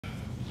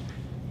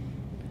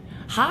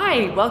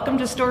Hi, welcome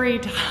to Story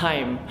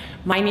Time.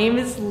 My name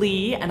is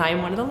Lee and I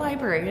am one of the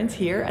librarians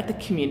here at the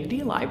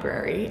community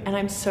library, and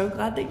I'm so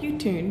glad that you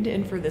tuned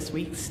in for this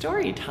week's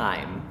Story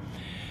Time.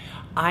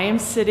 I am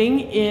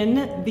sitting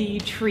in the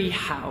tree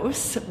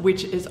house,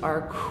 which is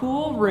our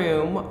cool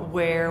room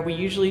where we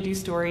usually do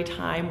story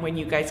time when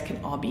you guys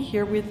can all be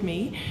here with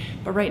me.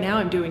 But right now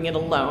I'm doing it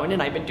alone,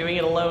 and I've been doing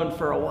it alone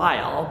for a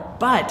while.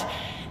 But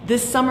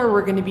this summer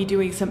we're going to be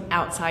doing some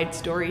outside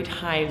story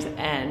times,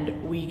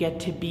 and we get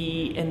to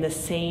be in the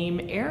same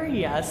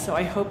area. So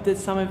I hope that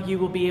some of you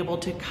will be able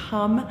to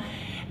come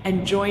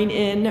and join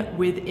in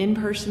with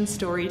in-person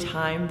story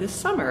time this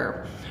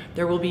summer.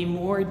 There will be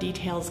more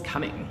details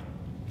coming.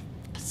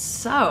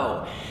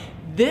 So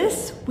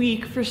this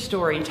week for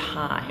story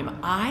time,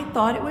 I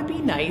thought it would be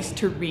nice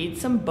to read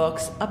some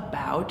books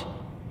about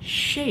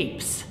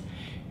shapes.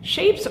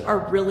 Shapes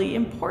are really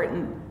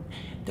important.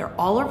 They're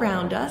all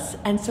around us,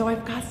 and so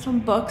I've got some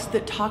books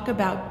that talk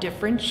about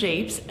different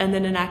shapes and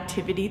then an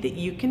activity that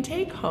you can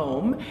take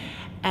home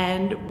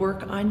and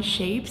work on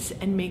shapes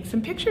and make some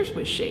pictures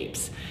with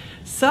shapes.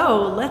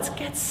 So let's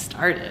get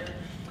started.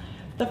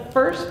 The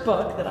first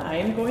book that I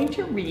am going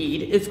to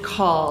read is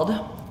called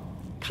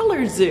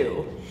Color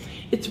Zoo.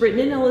 It's written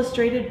and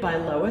illustrated by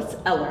Lois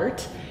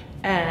Ehlert.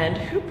 And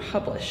who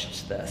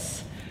published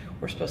this?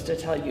 We're supposed to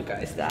tell you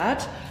guys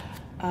that.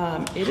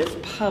 It is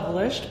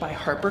published by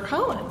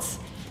HarperCollins.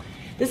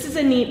 This is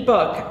a neat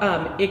book.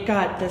 It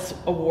got this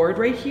award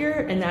right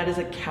here, and that is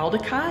a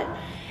Caldecott.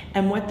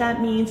 And what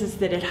that means is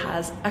that it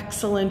has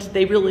excellent,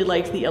 they really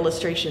liked the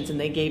illustrations and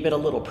they gave it a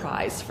little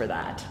prize for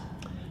that.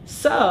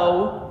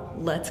 So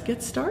let's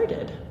get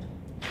started.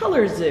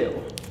 Color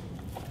Zoo.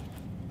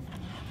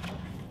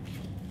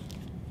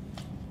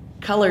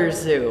 Color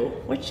Zoo.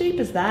 What shape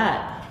is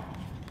that?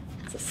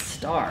 It's a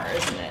star,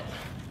 isn't it?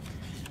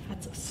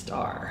 That's a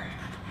star.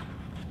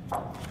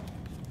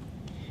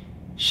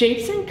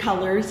 Shapes and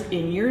colors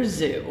in your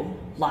zoo.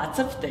 Lots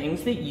of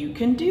things that you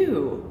can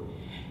do.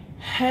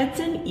 Heads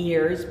and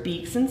ears,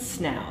 beaks and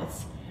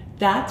snouts.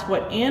 That's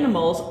what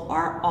animals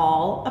are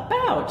all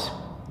about.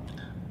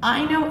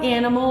 I know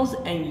animals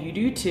and you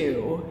do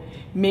too.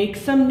 Make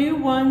some new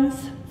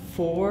ones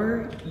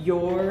for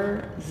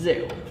your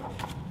zoo.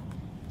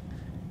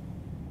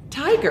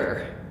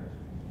 Tiger.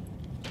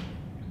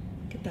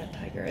 Look at that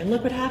tiger. And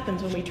look what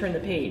happens when we turn the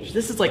page.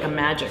 This is like a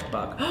magic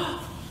book.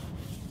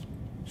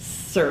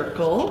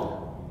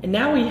 Circle. And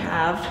now we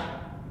have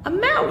a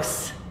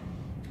mouse.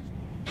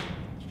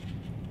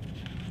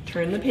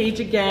 Turn the page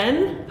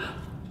again.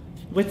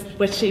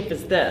 What shape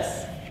is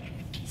this?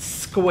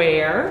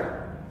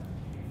 Square.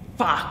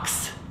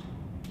 Fox.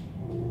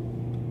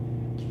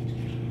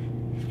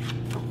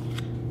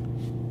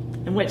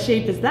 And what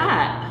shape is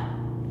that?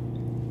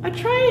 A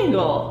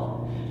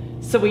triangle.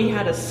 So we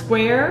had a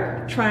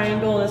square,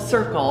 triangle, and a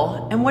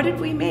circle. And what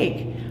did we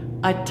make?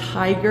 A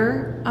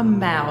tiger, a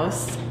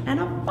mouse, and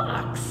a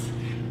fox.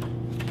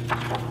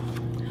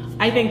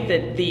 I think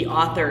that the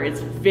author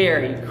is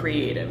very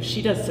creative.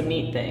 She does some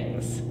neat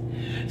things.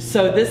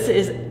 So this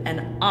is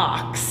an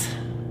ox.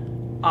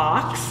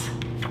 Ox.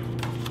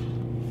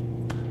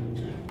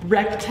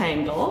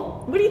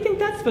 Rectangle. What do you think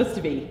that's supposed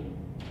to be?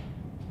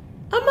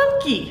 A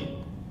monkey.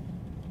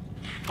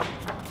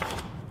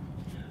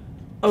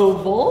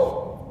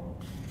 Oval.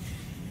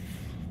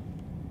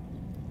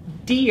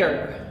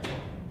 Deer.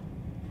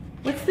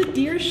 What's the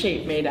deer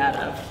shape made out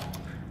of?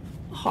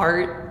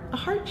 Heart, a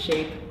heart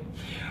shape.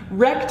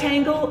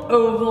 Rectangle,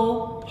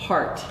 oval,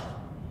 heart.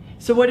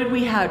 So what did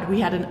we have? We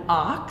had an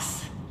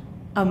ox,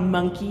 a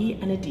monkey,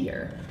 and a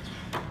deer.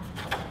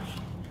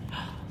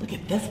 Look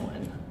at this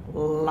one.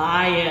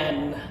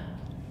 Lion.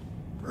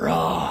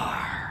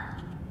 Roar.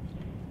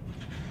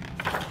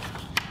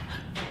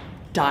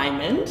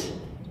 Diamond.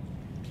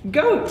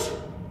 Goat.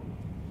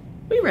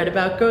 We read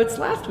about goats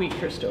last week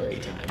for story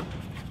time.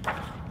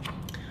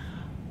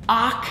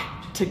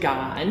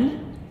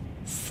 Octagon.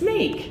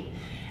 Snake.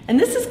 And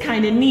this is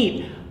kind of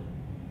neat.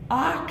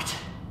 Oct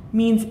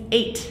means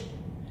 8.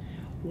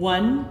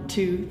 1,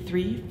 2,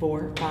 3,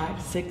 4,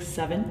 5, 6,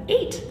 7,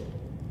 8.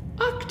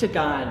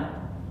 Octagon.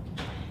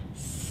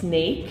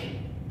 Snake.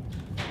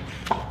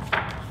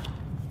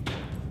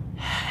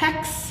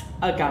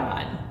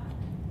 Hexagon.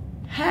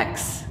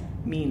 Hex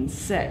means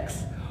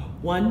 6.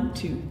 1,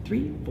 2,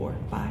 3, 4,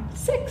 5,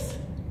 6.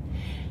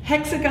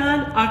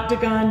 Hexagon,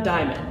 octagon,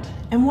 diamond.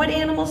 And what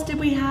animals did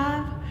we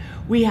have?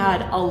 We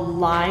had a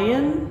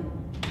lion.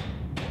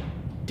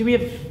 Do we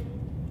have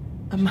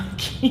a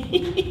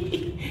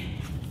monkey?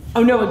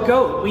 Oh no, a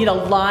goat. We had a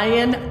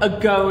lion, a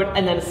goat,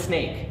 and then a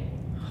snake.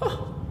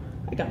 Oh,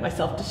 I got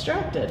myself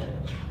distracted.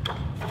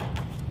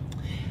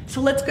 So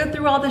let's go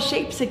through all the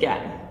shapes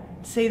again.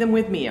 Say them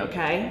with me,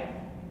 okay?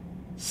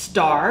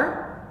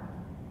 Star,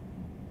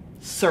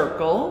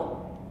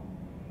 circle,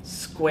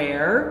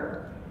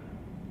 square,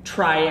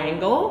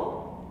 triangle,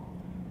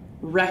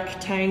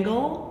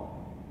 rectangle,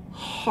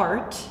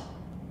 heart,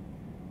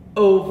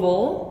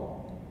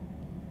 oval,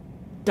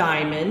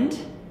 diamond,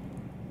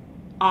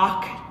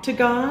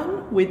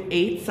 octagon with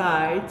 8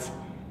 sides,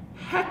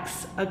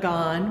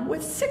 hexagon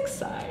with 6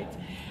 sides.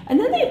 And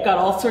then they've got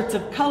all sorts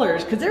of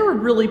colors, because there were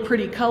really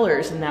pretty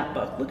colors in that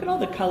book. Look at all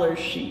the colors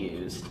she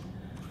used.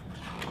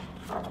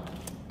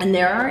 And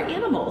there are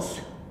animals.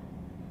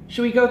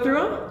 Should we go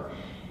through them?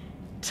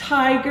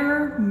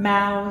 Tiger,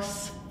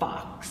 mouse,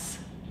 fox.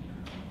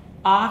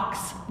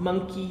 Ox,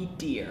 monkey,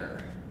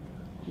 deer.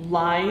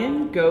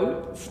 Lion,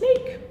 goat,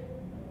 snake.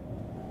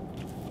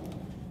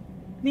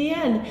 The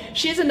end.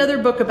 She has another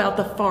book about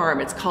the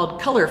farm. It's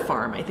called Color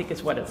Farm, I think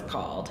is what it's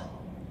called.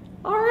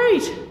 All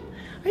right.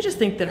 I just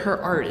think that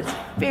her art is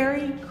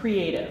very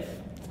creative.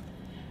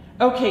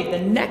 Okay, the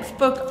next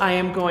book I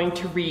am going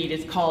to read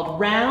is called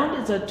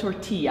Round is a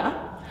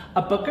Tortilla,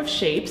 a Book of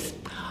Shapes.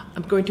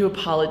 I'm going to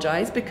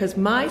apologize because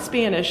my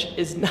Spanish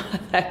is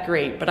not that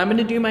great, but I'm going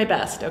to do my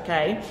best,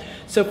 okay?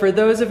 So for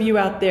those of you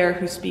out there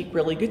who speak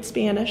really good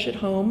Spanish at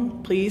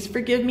home, please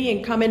forgive me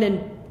and come in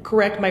and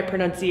correct my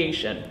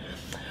pronunciation.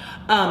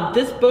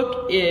 This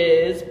book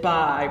is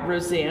by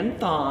Roseanne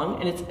Thong,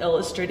 and it's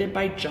illustrated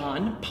by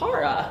John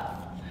Para.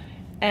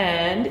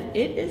 And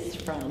it is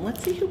from,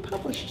 let's see who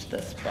published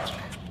this book.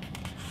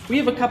 We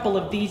have a couple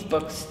of these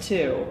books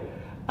too.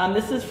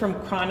 This is from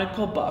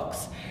Chronicle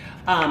Books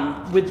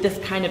with this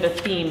kind of a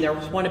theme. There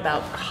was one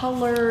about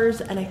colors,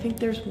 and I think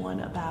there's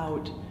one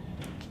about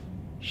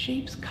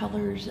shapes,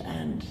 colors,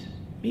 and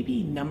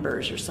maybe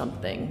numbers or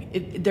something.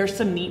 There's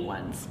some neat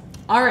ones.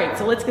 All right,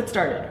 so let's get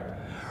started.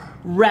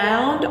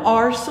 Round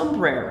are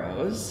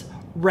sombreros,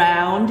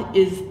 round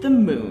is the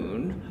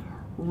moon,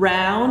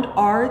 round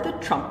are the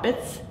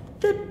trumpets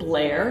that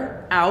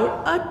blare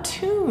out a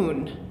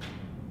tune.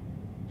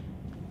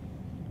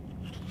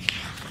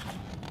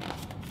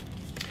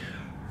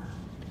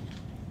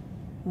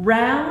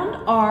 Round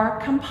are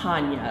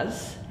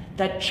campanas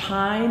that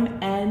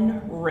chime and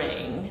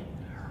ring,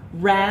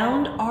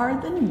 round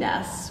are the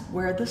nests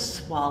where the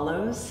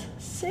swallows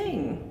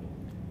sing.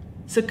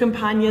 So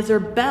campanas are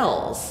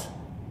bells.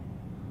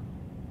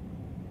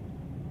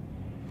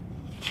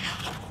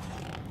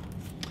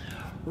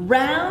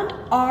 Round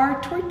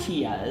are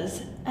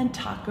tortillas and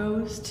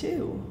tacos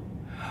too.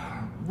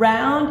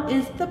 Round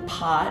is the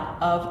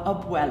pot of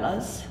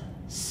abuela's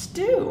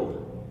stew.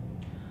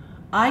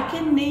 I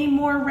can name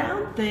more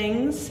round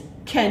things.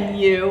 Can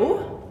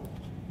you?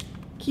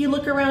 Can you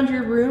look around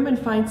your room and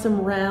find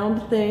some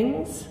round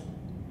things?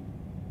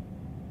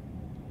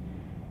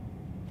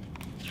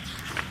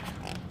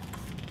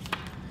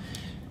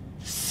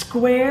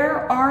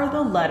 Square are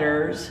the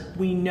letters,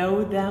 we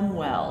know them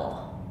well.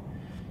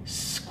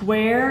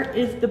 Square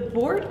is the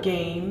board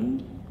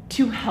game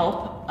to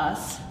help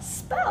us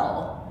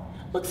spell.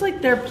 Looks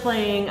like they're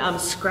playing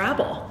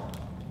Scrabble.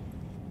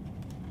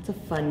 It's a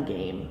fun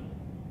game.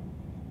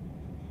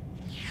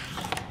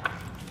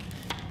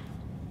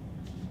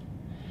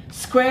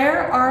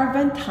 Square are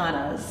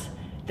ventanas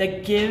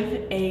that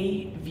give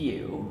a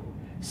view.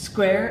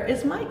 Square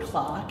is my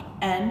clock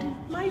and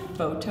my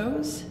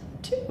photos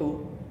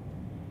too.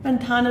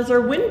 Ventanas are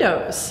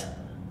windows.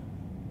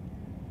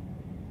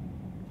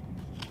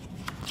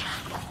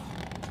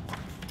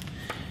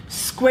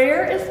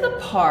 Square is the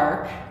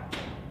park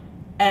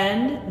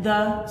and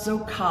the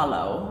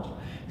Zocalo.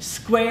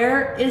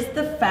 Square is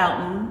the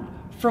fountain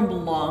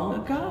from long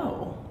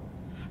ago.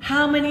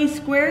 How many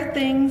square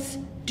things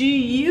do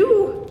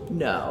you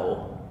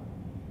know?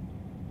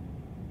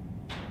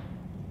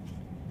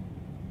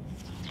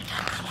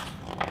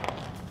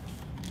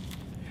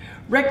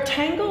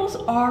 Rectangles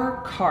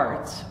are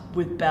carts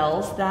with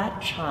bells that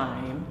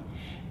chime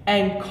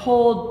and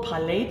cold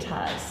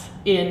paletas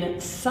in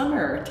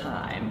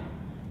summertime.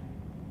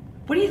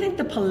 What do you think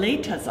the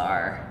paletas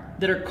are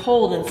that are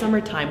cold in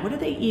summertime? What are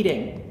they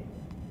eating?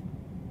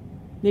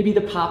 Maybe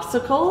the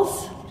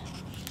popsicles?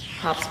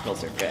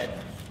 Popsicles are good.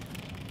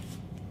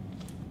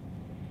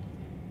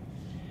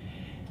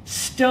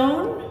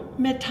 Stone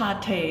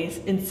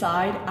metates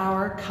inside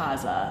our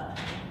casa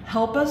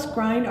help us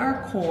grind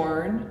our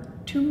corn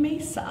to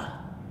mesa.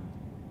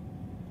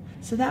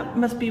 So that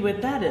must be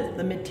what that is,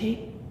 the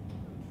metates.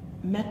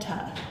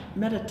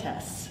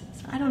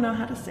 I don't know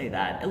how to say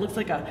that. It looks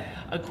like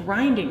a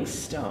grinding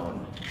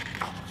stone.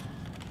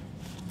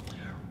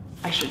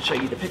 I should show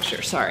you the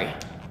picture, sorry.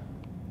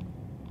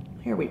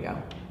 Here we go.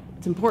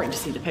 It's important to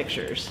see the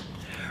pictures.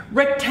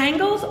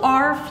 Rectangles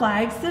are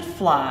flags that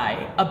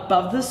fly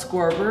above the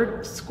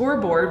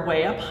scoreboard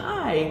way up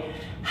high.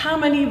 How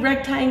many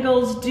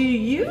rectangles do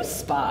you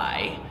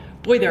spy?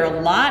 Boy, there are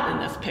a lot in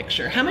this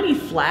picture. How many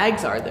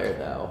flags are there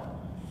though?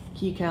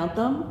 Can you count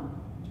them?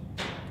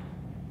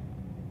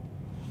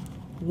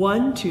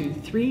 1, 2,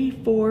 3,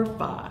 4,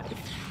 5.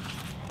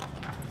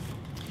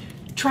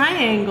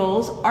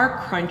 Triangles are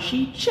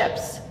crunchy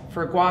chips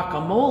for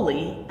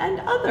guacamole and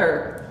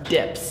other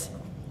dips.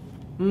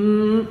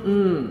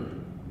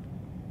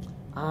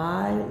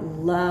 I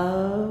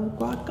love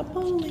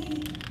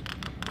guacamole.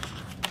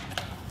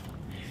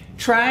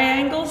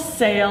 Triangles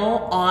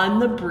sail on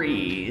the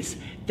breeze.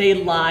 They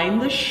line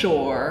the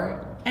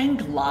shore and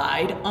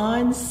glide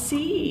on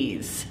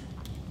seas.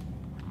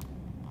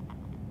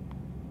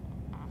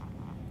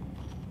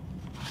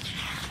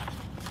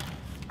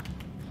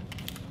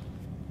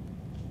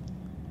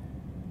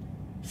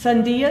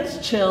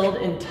 Sandías chilled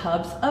in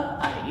tubs of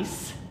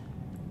ice.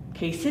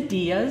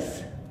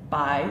 Quesadillas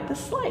by the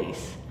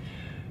slice.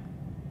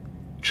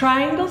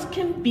 Triangles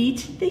can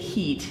beat the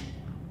heat.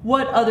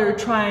 What other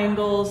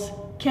triangles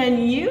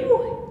can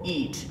you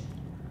eat?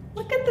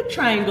 Look at the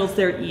triangles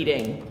they're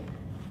eating.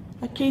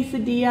 A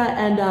quesadilla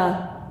and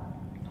a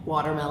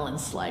watermelon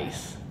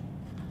slice.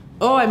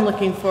 Oh, I'm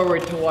looking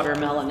forward to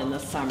watermelon in the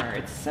summer.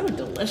 It's so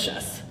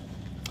delicious.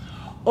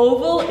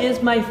 Oval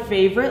is my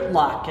favorite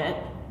locket,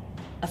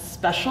 a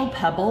special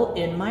pebble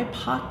in my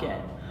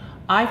pocket.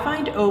 I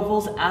find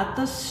ovals at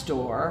the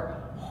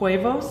store,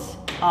 huevos,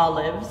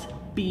 olives,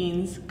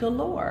 beans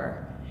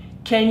galore.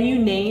 Can you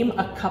name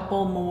a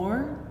couple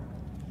more?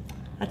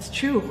 That's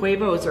true,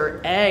 huevos or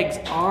eggs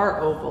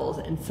are ovals,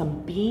 and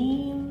some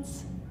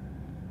beans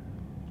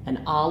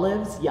and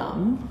olives,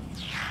 yum.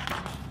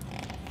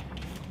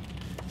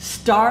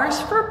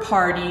 Stars for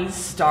parties,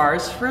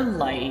 stars for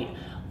light,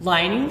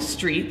 lining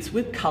streets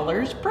with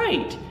colors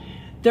bright.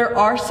 There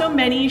are so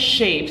many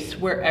shapes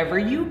wherever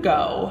you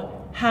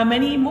go. How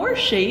many more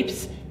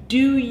shapes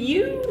do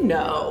you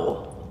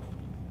know?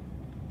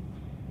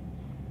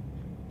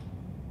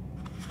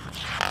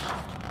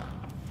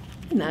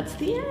 And that's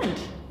the end.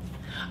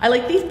 I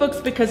like these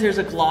books because there's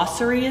a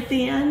glossary at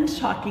the end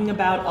talking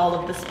about all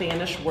of the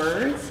Spanish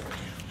words,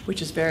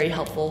 which is very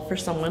helpful for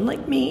someone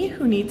like me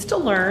who needs to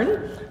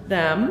learn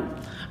them.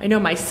 I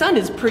know my son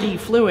is pretty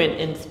fluent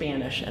in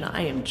Spanish and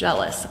I am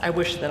jealous. I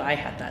wish that I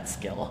had that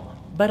skill,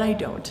 but I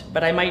don't.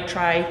 But I might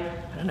try,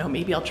 I don't know,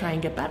 maybe I'll try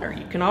and get better.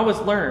 You can always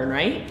learn,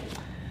 right?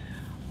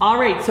 All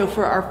right, so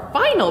for our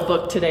final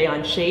book today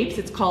on shapes,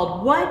 it's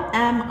called What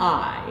Am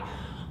I?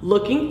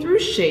 Looking Through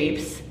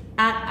Shapes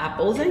at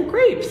Apples and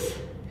Grapes.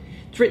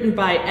 It's written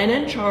by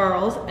N.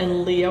 Charles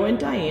and Leo and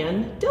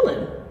Diane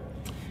Dillon.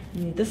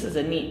 And this is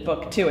a neat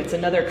book too. It's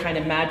another kind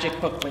of magic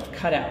book with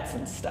cutouts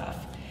and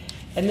stuff.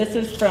 And this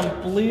is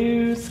from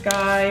Blue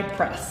Sky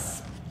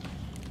Press.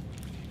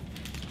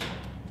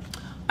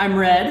 I'm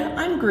red,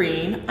 I'm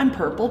green, I'm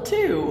purple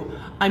too.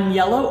 I'm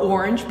yellow,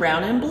 orange,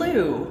 brown, and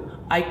blue.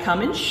 I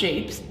come in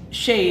shapes,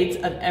 shades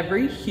of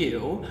every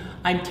hue.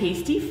 I'm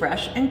tasty,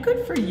 fresh, and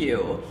good for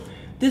you.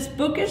 This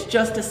book is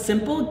just a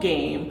simple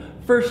game.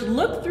 First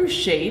look through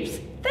shapes,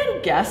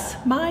 then guess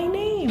my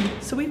name.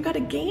 So we've got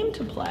a game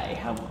to play.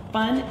 How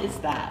fun is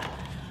that?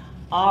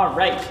 All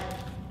right.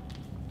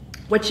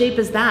 What shape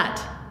is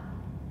that?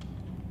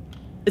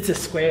 It's a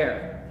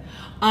square.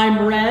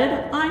 I'm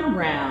red, I'm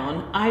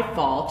round, I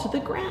fall to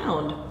the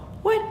ground.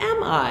 What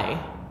am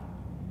I?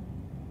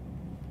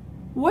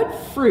 What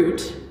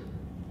fruit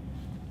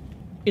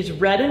is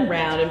red and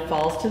round and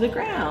falls to the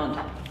ground?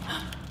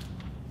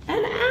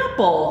 An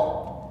apple.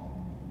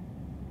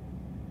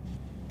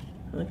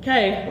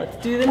 Okay, let's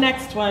do the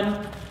next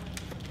one.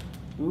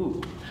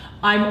 Ooh.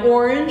 I'm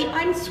orange,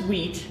 I'm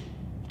sweet,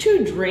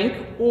 to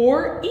drink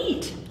or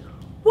eat.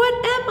 What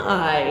am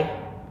I?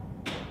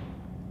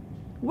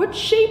 What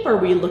shape are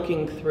we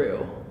looking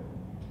through?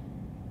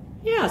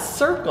 Yeah,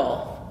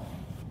 circle.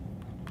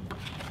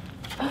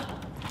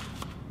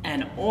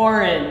 An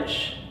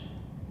orange.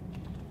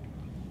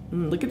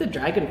 Look at the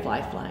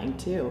dragonfly flying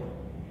too.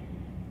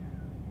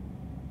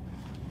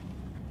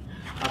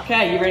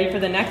 Okay, you ready for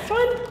the next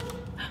one?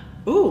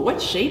 Ooh,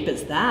 what shape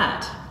is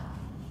that?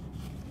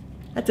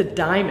 That's a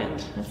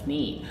diamond. That's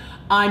neat.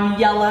 I'm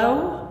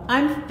yellow,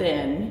 I'm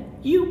thin,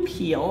 you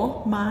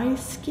peel my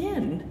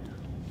skin.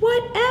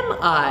 What am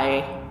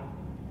I?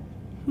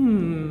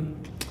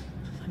 I'm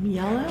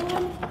yellow,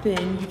 I'm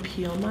thin, you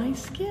peel my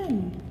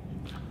skin.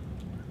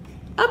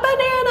 A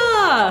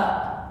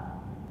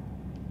banana!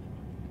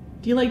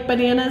 Do you like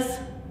bananas?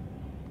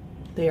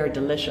 They are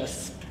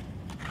delicious.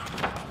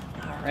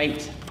 All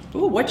right.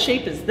 Ooh, what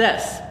shape is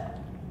this?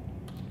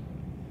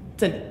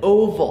 It's an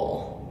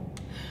oval.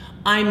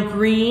 I'm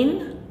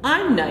green,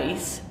 I'm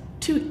nice,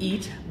 to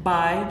eat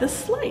by the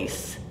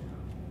slice.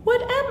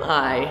 What am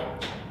I?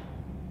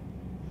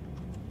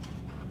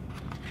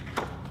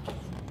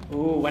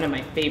 Ooh, one of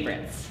my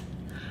favorites.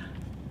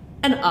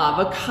 An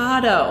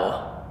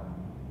avocado.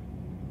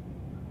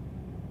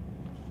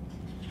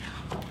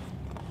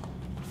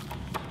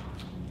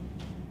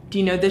 Do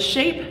you know this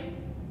shape?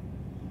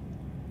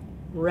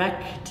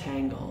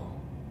 Rectangle.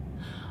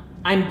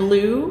 I'm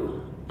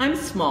blue, I'm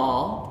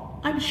small,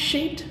 I'm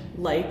shaped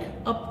like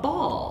a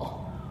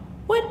ball.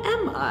 What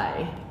am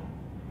I?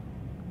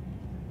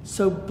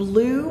 So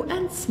blue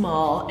and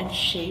small and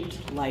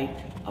shaped like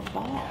a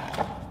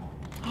ball.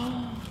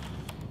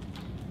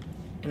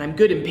 And I'm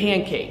good in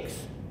pancakes.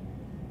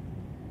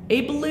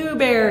 A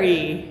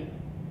blueberry.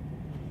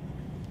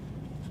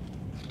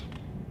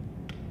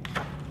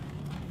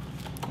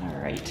 All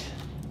right,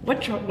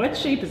 what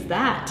shape is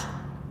that?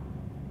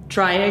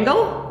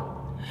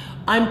 Triangle?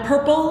 I'm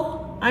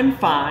purple, I'm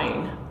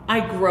fine. I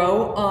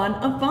grow on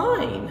a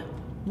vine.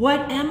 What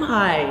am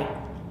I?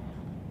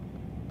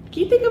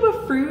 Can you think of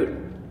a fruit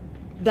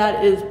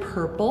that is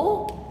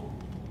purple?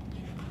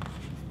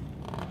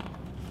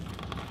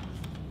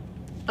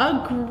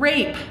 A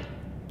grape.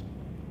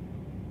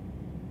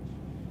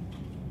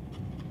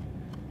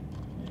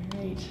 All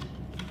right.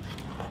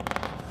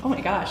 Oh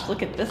my gosh,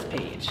 look at this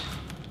page.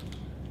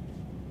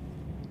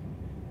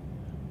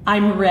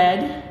 I'm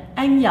red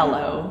and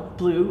yellow,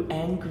 blue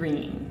and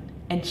green,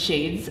 and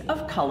shades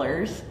of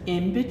colors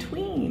in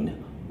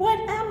between. What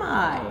am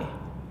I?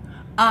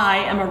 I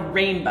am a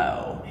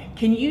rainbow.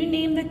 Can you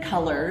name the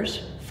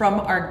colors from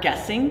our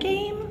guessing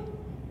game?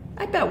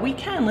 I bet we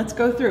can. Let's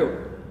go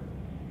through.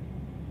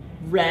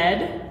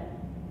 Red,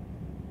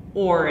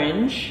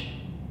 orange,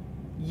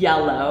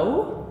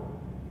 yellow,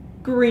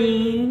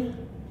 green,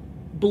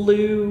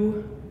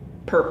 blue,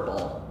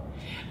 purple.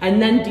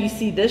 And then do you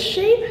see this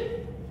shape?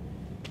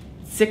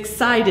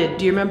 Six-sided.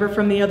 Do you remember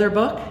from the other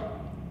book?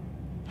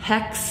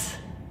 Hexagon.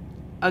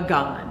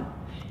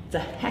 It's a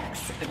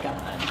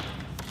hexagon.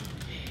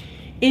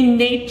 In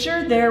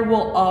nature, there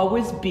will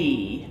always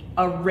be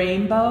a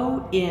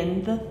rainbow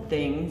in the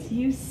things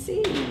you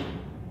see.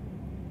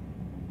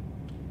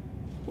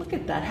 Look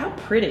at that, how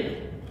pretty.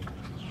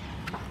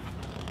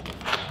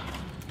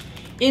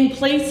 In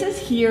places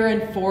here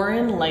in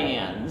foreign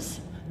lands,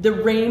 the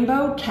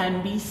rainbow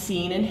can be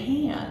seen in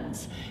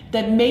hands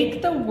that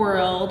make the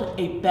world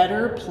a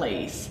better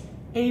place,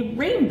 a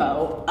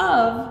rainbow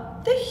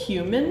of the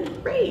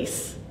human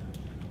race.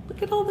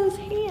 Look at all those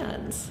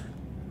hands.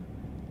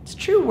 It's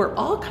true, we're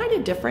all kind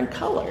of different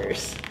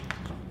colors.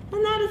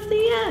 And that is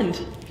the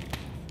end.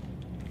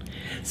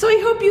 So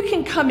I hope you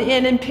can come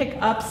in and pick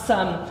up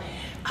some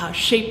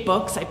shape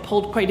books. I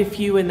pulled quite a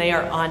few and they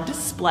are on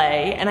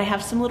display. And I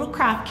have some little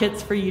craft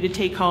kits for you to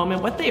take home.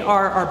 And what they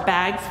are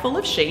bags full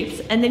of shapes.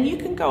 And then you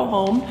can go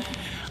home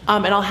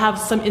and I'll have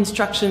some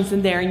instructions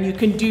in there and you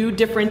can do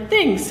different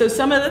things. So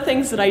some of the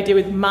things that I did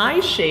with my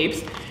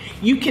shapes,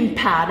 you can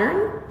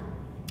pattern.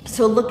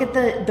 So look at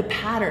the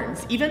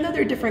patterns. Even though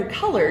they're different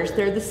colors,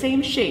 they're the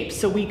same shape.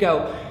 So we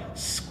go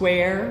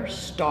square,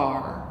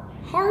 star,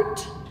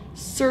 heart,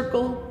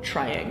 circle,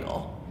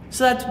 triangle.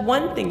 So that's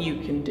one thing you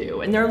can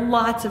do. And there are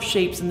lots of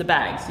shapes in the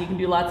bag, so you can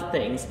do lots of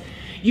things.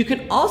 You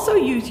can also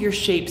use your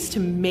shapes to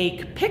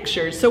make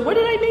pictures. So what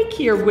did I make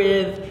here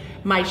with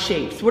my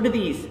shapes? What are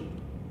these?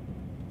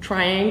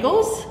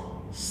 Triangles,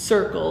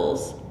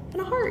 circles,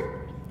 and a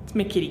heart. It's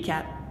my kitty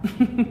cat.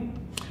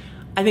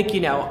 I think you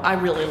know, I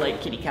really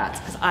like kitty cats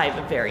because I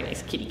have a very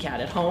nice kitty cat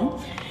at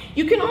home.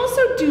 You can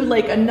also do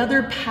like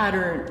another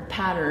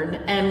pattern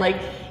and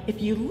like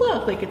if you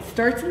look, like it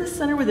starts in the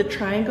center with a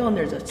triangle and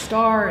there's a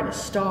star and a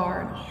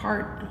star and a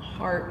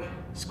heart,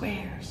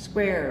 square,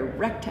 square,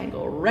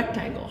 rectangle,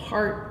 rectangle,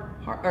 heart,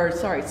 or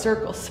sorry,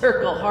 circle,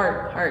 circle,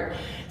 heart, heart.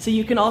 So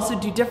you can also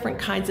do different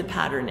kinds of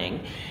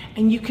patterning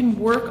and you can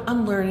work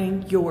on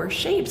learning your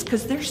shapes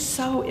because they're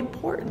so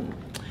important.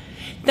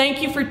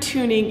 Thank you for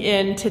tuning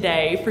in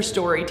today for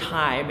story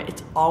time.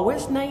 It's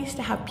always nice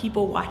to have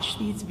people watch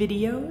these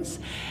videos.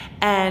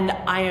 And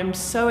I am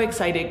so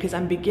excited because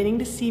I'm beginning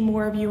to see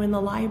more of you in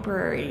the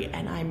library.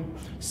 And I'm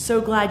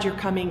so glad you're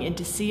coming in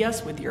to see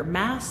us with your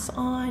masks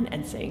on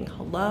and saying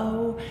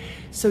hello.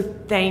 So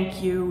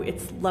thank you.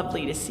 It's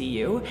lovely to see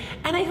you.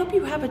 And I hope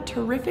you have a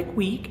terrific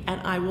week. And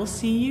I will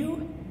see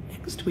you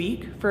next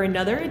week for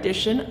another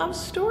edition of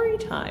Story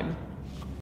Time.